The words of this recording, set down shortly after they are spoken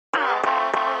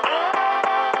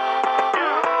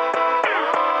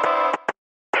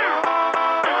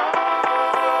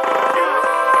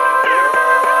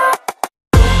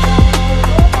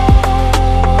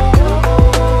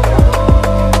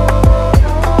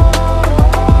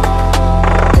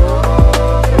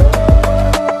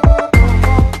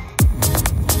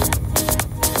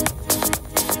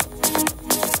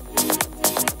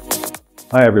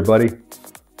Hi everybody,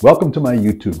 welcome to my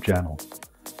YouTube channel.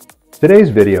 Today's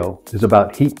video is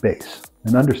about heat base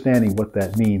and understanding what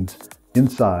that means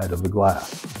inside of the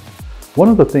glass. One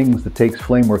of the things that takes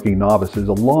flameworking novices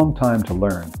a long time to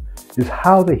learn is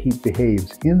how the heat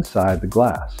behaves inside the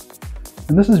glass.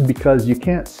 And this is because you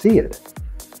can't see it.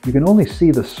 You can only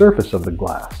see the surface of the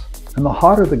glass. And the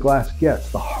hotter the glass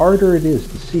gets, the harder it is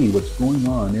to see what's going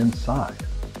on inside.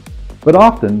 But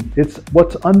often, it's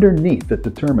what's underneath that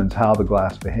determines how the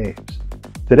glass behaves.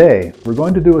 Today, we're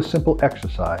going to do a simple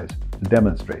exercise to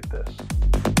demonstrate this.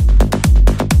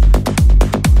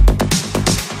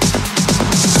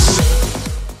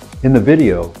 In the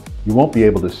video, you won't be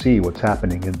able to see what's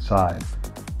happening inside.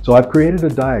 So I've created a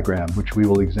diagram which we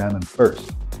will examine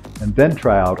first, and then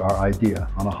try out our idea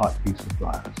on a hot piece of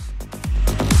glass.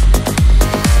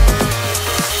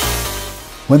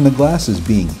 When the glass is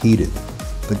being heated,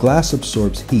 the glass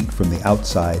absorbs heat from the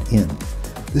outside in.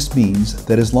 This means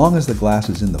that as long as the glass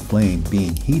is in the flame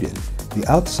being heated, the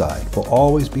outside will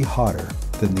always be hotter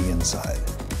than the inside.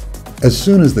 As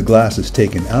soon as the glass is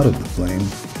taken out of the flame,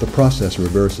 the process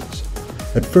reverses.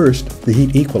 At first, the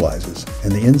heat equalizes,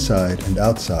 and the inside and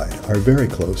outside are very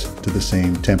close to the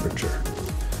same temperature.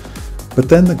 But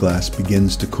then the glass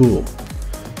begins to cool.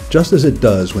 Just as it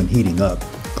does when heating up,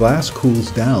 glass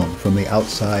cools down from the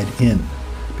outside in.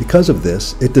 Because of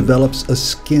this, it develops a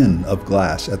skin of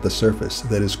glass at the surface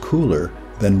that is cooler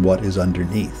than what is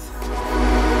underneath.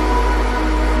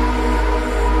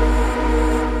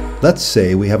 Let's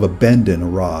say we have a bend in a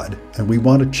rod and we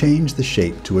want to change the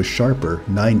shape to a sharper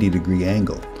 90-degree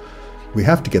angle. We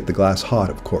have to get the glass hot,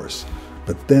 of course,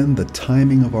 but then the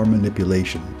timing of our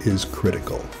manipulation is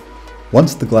critical.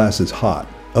 Once the glass is hot,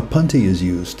 a punty is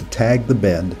used to tag the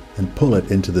bend and pull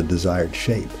it into the desired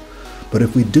shape. But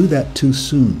if we do that too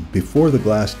soon, before the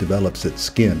glass develops its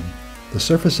skin, the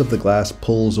surface of the glass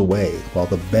pulls away while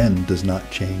the bend does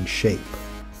not change shape.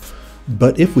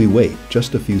 But if we wait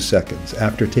just a few seconds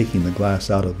after taking the glass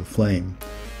out of the flame,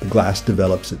 the glass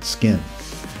develops its skin.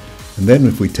 And then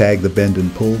if we tag the bend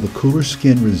and pull, the cooler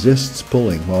skin resists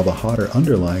pulling while the hotter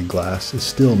underlying glass is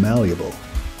still malleable.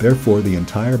 Therefore, the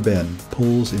entire bend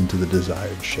pulls into the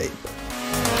desired shape.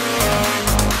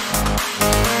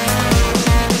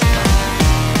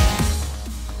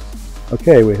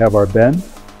 Okay, we have our bend.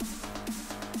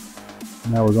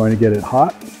 Now we're going to get it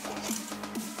hot.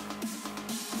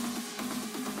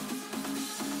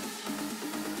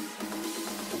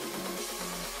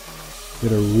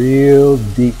 Get a real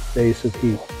deep base of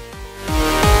heat.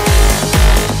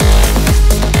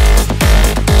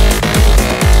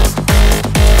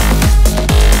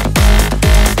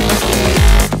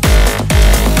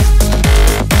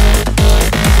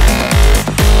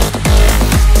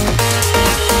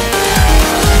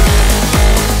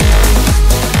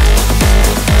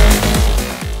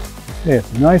 Okay,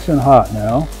 it's nice and hot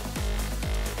now.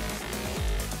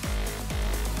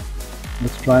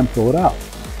 Let's try and pull it out.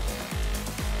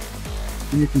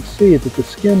 And you can see that the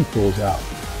skin pulls out.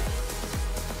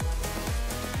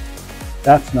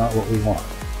 That's not what we want.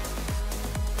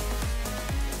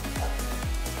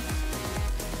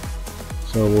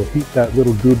 So we'll heat that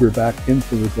little goober back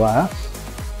into the glass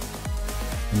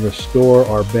and restore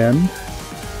our bend.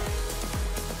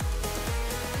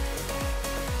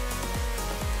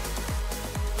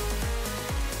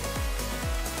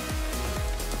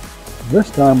 This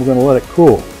time we're going to let it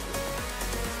cool.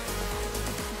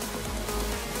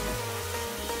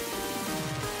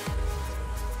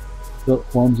 Till it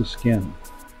forms a skin.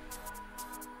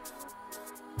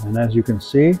 And as you can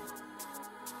see,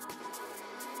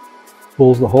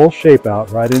 pulls the whole shape out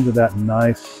right into that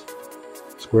nice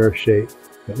square shape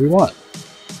that we want.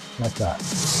 Like that.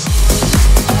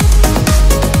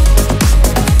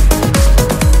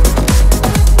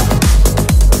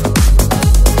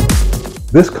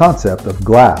 This concept of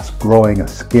glass growing a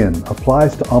skin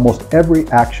applies to almost every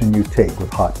action you take with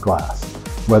hot glass,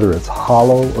 whether it's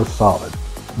hollow or solid,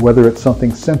 whether it's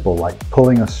something simple like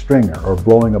pulling a stringer or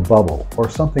blowing a bubble, or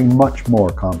something much more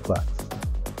complex.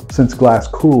 Since glass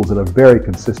cools at a very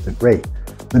consistent rate,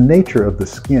 the nature of the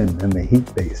skin and the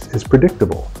heat base is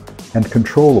predictable and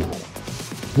controllable.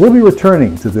 We'll be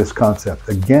returning to this concept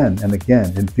again and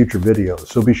again in future videos,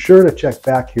 so be sure to check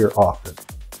back here often.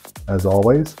 As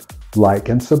always, like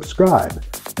and subscribe,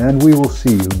 and we will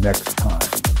see you next time.